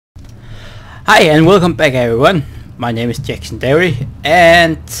Hi and welcome back everyone. My name is Jacksendary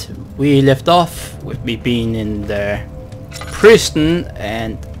and we left off with me being in the prison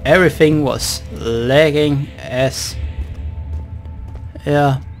and everything was lagging as...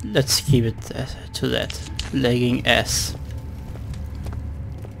 Yeah, let's keep it to that. Lagging as...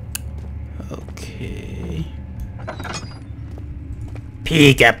 Okay...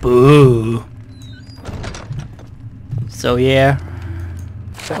 Peekaboo! So yeah...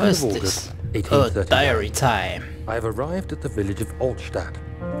 What is this? Oh, diary time. I have arrived at the village of Altstadt.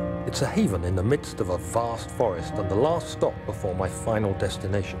 It's a haven in the midst of a vast forest and the last stop before my final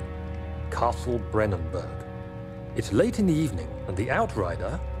destination, Castle Brennenburg. It's late in the evening and the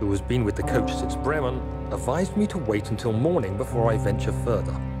outrider, who has been with the coach since Bremen, advised me to wait until morning before I venture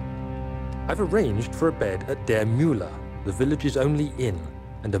further. I've arranged for a bed at Der Müller, the village's only inn,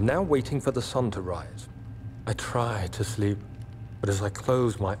 and am now waiting for the sun to rise. I try to sleep, but as I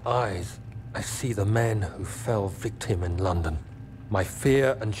close my eyes, I see the men who fell victim in London. My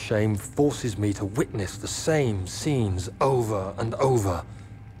fear and shame forces me to witness the same scenes over and over.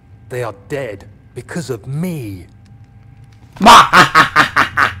 They are dead because of me.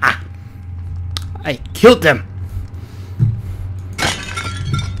 I killed them!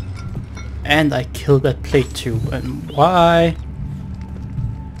 And I killed that plate too. And why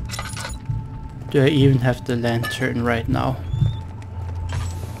do I even have the lantern right now?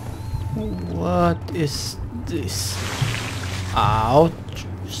 What is this? Ouch!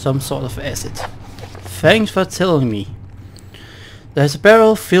 Some sort of acid. Thanks for telling me. There's a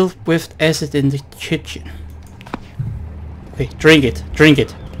barrel filled with acid in the kitchen. Okay, drink it, drink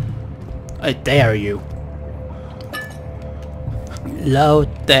it. I dare you.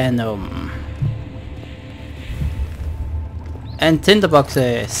 Laudanum. And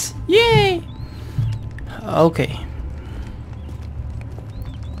tinderboxes. Yay! Okay.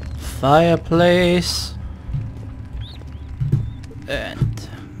 Fireplace. And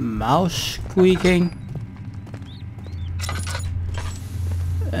mouse squeaking.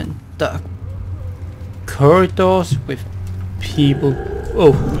 And dark corridors with people.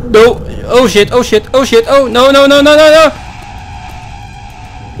 Oh no! Oh shit! Oh shit! Oh shit! Oh no! No! No! No! No!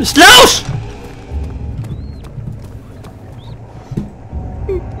 No! Slaus!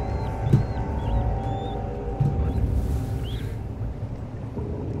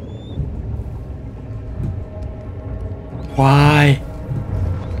 Why?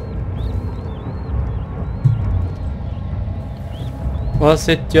 Was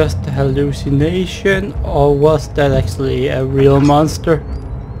it just a hallucination, or was that actually a real monster?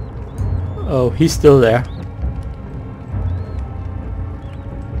 Oh, he's still there.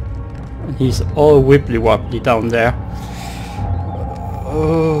 And he's all wibbly wobbly down there.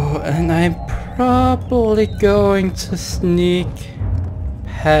 Oh, and I'm probably going to sneak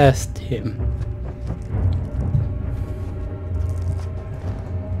past him.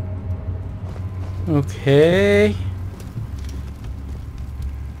 Okay.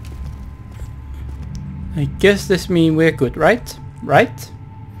 I guess this means we're good, right? Right?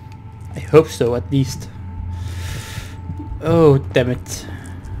 I hope so, at least. Oh, damn it.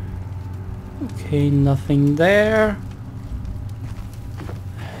 Okay, nothing there.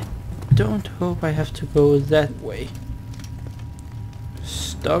 I don't hope I have to go that way.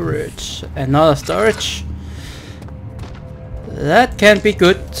 Storage. Another storage. That can't be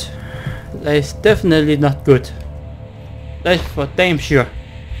good. That is definitely not good. That's for damn sure.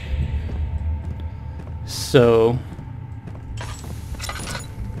 So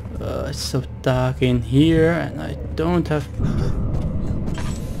it's so dark in here and I don't have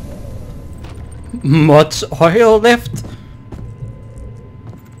much oil left.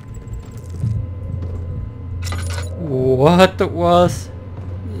 What was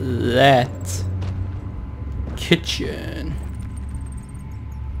that? Kitchen.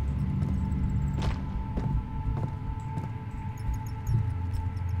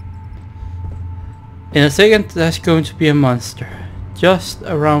 In a second there's going to be a monster just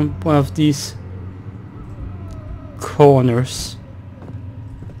around one of these corners.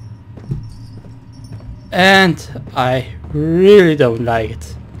 And I really don't like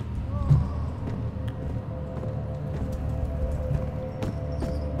it.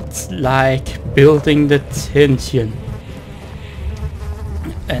 It's like building the tension.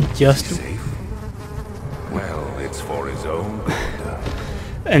 And just... Well, it's for his own good.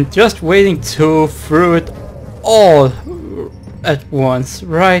 And just waiting to throw it all at once,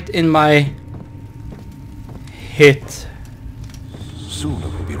 right in my head. Soon it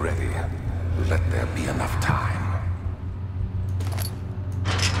will be ready. Let there be enough time.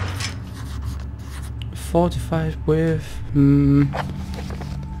 45 with...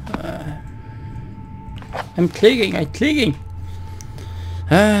 I'm clicking.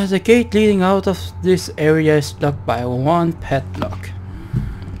 The gate leading out of this area is locked by one padlock.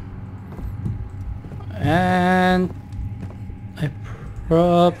 And I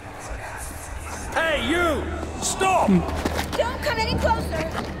prob... Hey, you! Stop! Don't come any closer.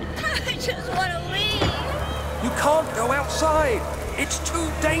 I just want to leave. You can't go outside. It's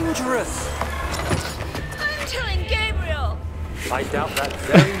too dangerous. I'm telling Gabriel. I doubt that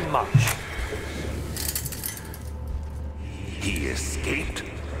very much. He escaped?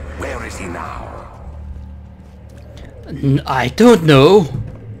 Where is he now? I don't know.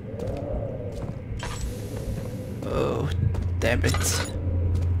 Oh, damn it.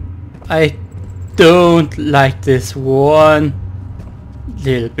 I don't like this one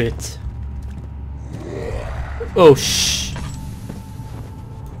little bit. Oh shh.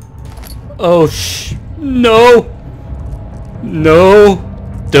 Oh shh. No. No.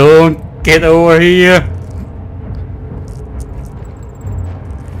 Don't get over here.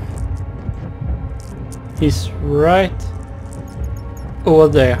 He's right over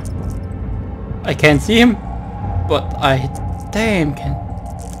there. I can't see him, but I damn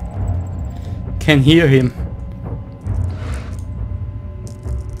can hear him.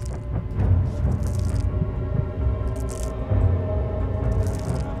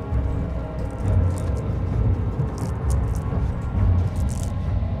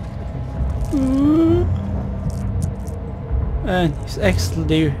 And he's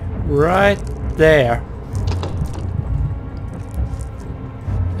actually right there.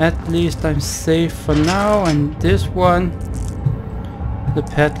 At least I'm safe for now, and this one, the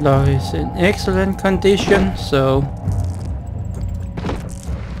padlock is in excellent condition, so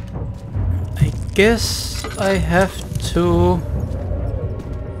I guess I have to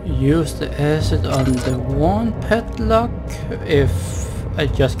use the acid on the one padlock if I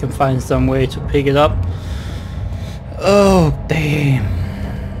just can find some way to pick it up. Oh damn.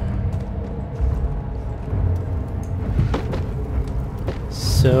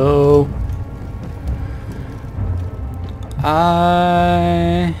 So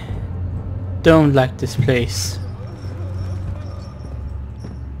I don't like this place.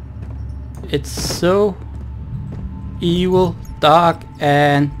 It's so evil, dark,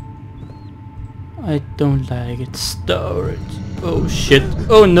 and I don't like its storage. Oh shit.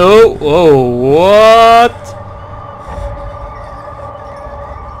 Oh no. Oh what?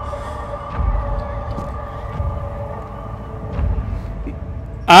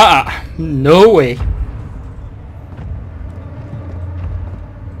 Ah, no way.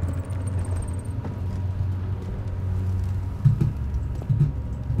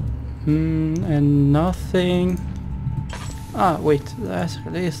 And nothing. Ah, wait, there's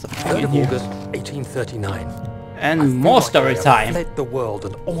something in here. August 1839. And more story time. Fled the world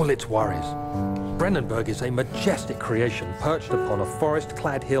and all its worries. Brennenburg is a majestic creation perched upon a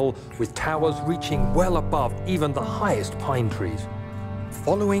forest-clad hill with towers reaching well above even the highest pine trees.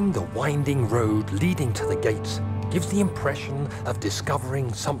 Following the winding road leading to the gates gives the impression of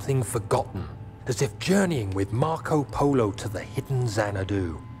discovering something forgotten, as if journeying with Marco Polo to the hidden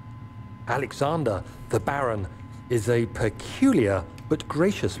Xanadu. Alexander, the Baron, is a peculiar but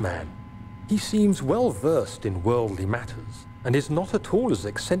gracious man. He seems well versed in worldly matters, and is not at all as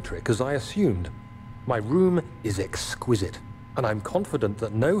eccentric as I assumed. My room is exquisite, and I'm confident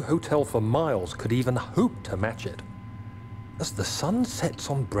that no hotel for miles could even hope to match it. As the sun sets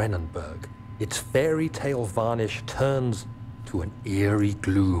on Brennenburg, its fairy tale varnish turns to an eerie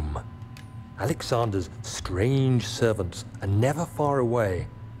gloom. Alexander's strange servants are never far away.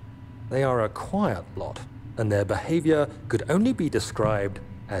 They are a quiet lot, and their behavior could only be described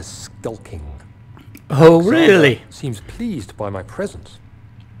as skulking. Oh, Alexander really? seems pleased by my presence.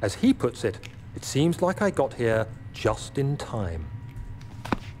 As he puts it, it seems like I got here just in time.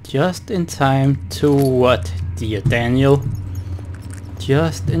 Just in time to what, dear Daniel?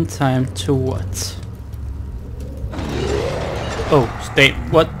 Just in time to what? Oh, stay.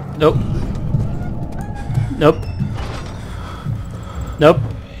 What? Nope. Nope. Nope.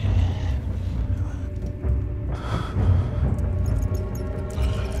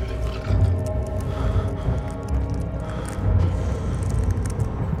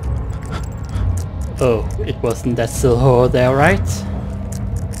 Oh, it wasn't that silver there, right?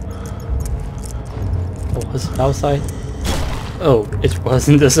 Or was it outside? Oh, it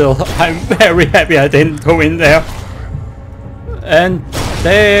wasn't the silver. I'm very happy I didn't go in there. And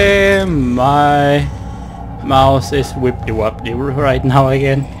damn, my mouse is whippy-wobbly right now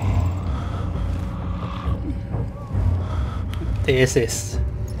again. This is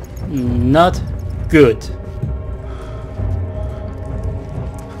not good.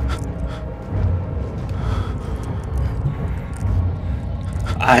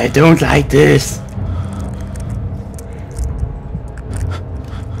 I don't like this.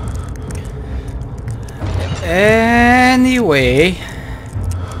 Anyway,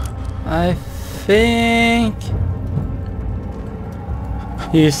 I think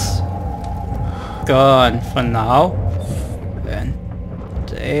he's gone for now. And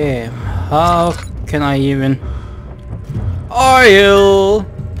damn, how can I even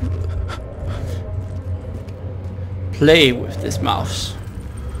play with this mouse?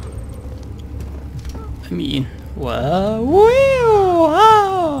 I mean, well,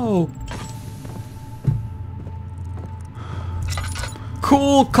 wow.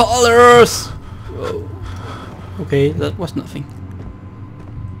 Cool colors! Whoa. Okay, that was nothing.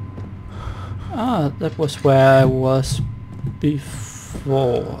 Ah, that was where I was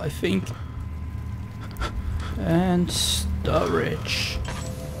before, I think. And storage.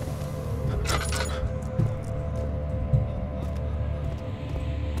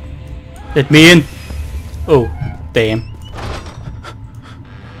 Let me in! Oh, damn.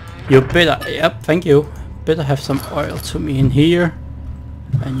 You better, yep, thank you. Better have some oil to me in here.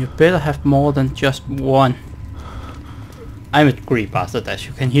 And you better have more than just one. I'm a greedy bastard, as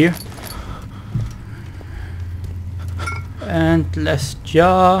you can hear. And less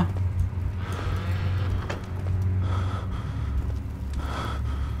jar.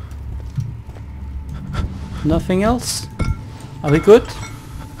 Nothing else? Are we good?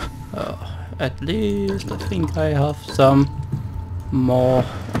 At least I think I have some more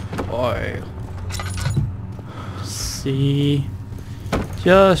oil. See.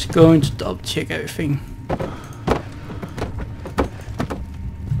 Just going to double check everything.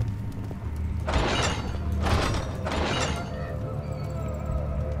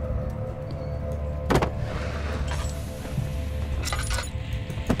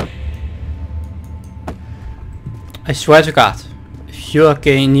 I swear to God, if you're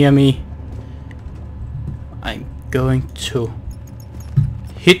getting near me, I'm going to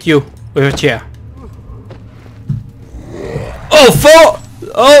hit you with a chair. Oh,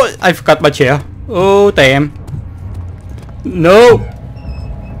 oh, I forgot my chair. Oh, damn. No.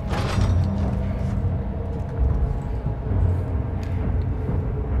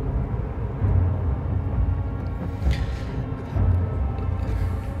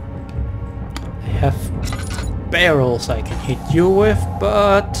 I have barrels I can hit you with,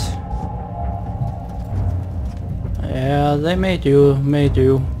 but yeah, they may do.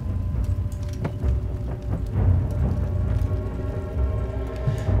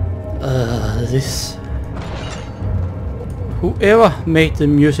 This. Whoever made the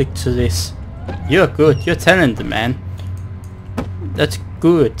music to this, you're good. You're talented, man. That's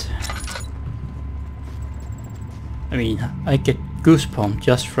good. I mean, I get goosebumps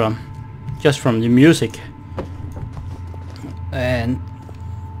just from the music, and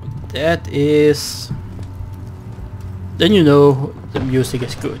that is. Then you know the music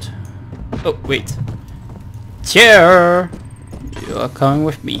is good. Oh wait, chair, you are coming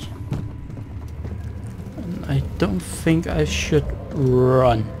with me. I don't think I should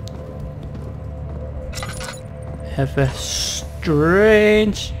run. Have a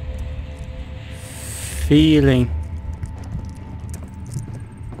strange feeling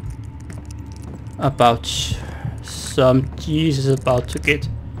about some Jesus about to get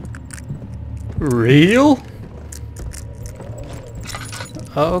real.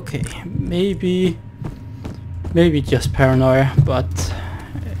 Okay, maybe just paranoia, but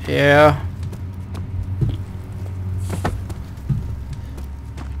yeah.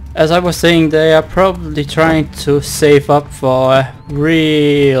 As I was saying, they are probably trying to save up for a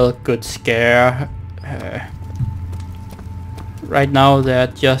real good scare. Right now they're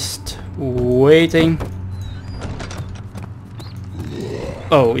just waiting.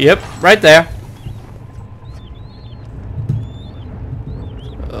 Oh, yep, right there.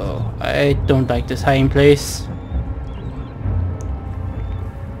 Oh, I don't like this hiding place.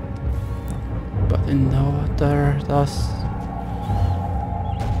 But in order,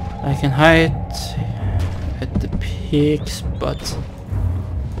 I can hide at the peaks, but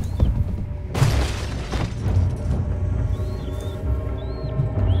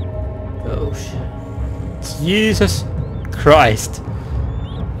oh shit. Jesus Christ,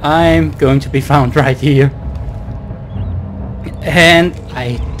 I'm going to be found right here, and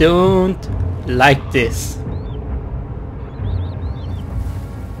I don't like this.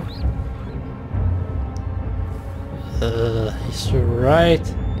 He's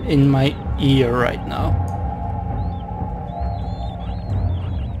right in my ear right now.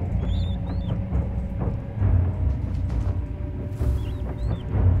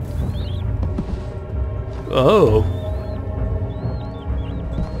 Oh.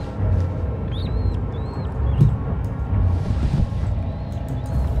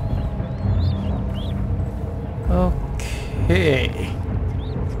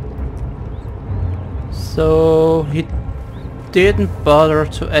 So he didn't bother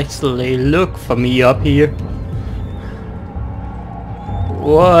to actually look for me up here.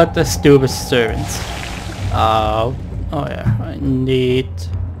 What a stupid servant. Oh yeah, I need...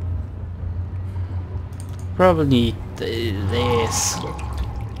 probably need this.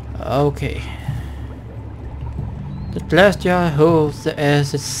 Okay. The glass jar holds the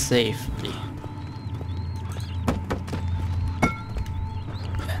acid safely.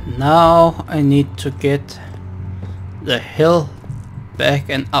 And now I need to get the hell back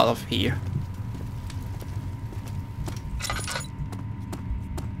and out of here.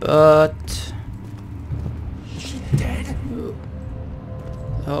 But...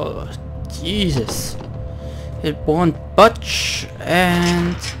 oh, Jesus. It won't budge,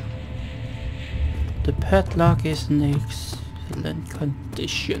 and the padlock is in excellent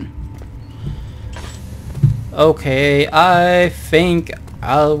condition. Okay, I think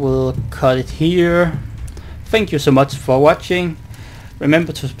I will cut it here. Thank you so much for watching.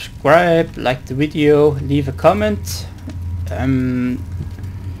 Remember to subscribe, like the video, leave a comment. I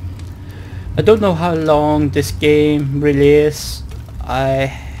don't know how long this game really is. I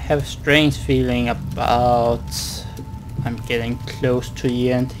have a strange feeling about I'm getting close to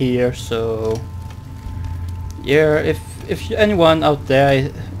the end here, so yeah, if anyone out there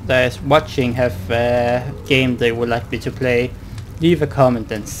that is watching have a game they would like me to play, leave a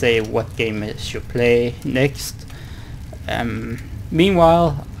comment and say what game I should play next.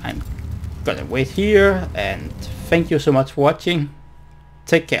 Meanwhile, I'm gonna wait here, and thank you so much for watching.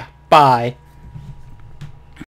 Take care. Bye.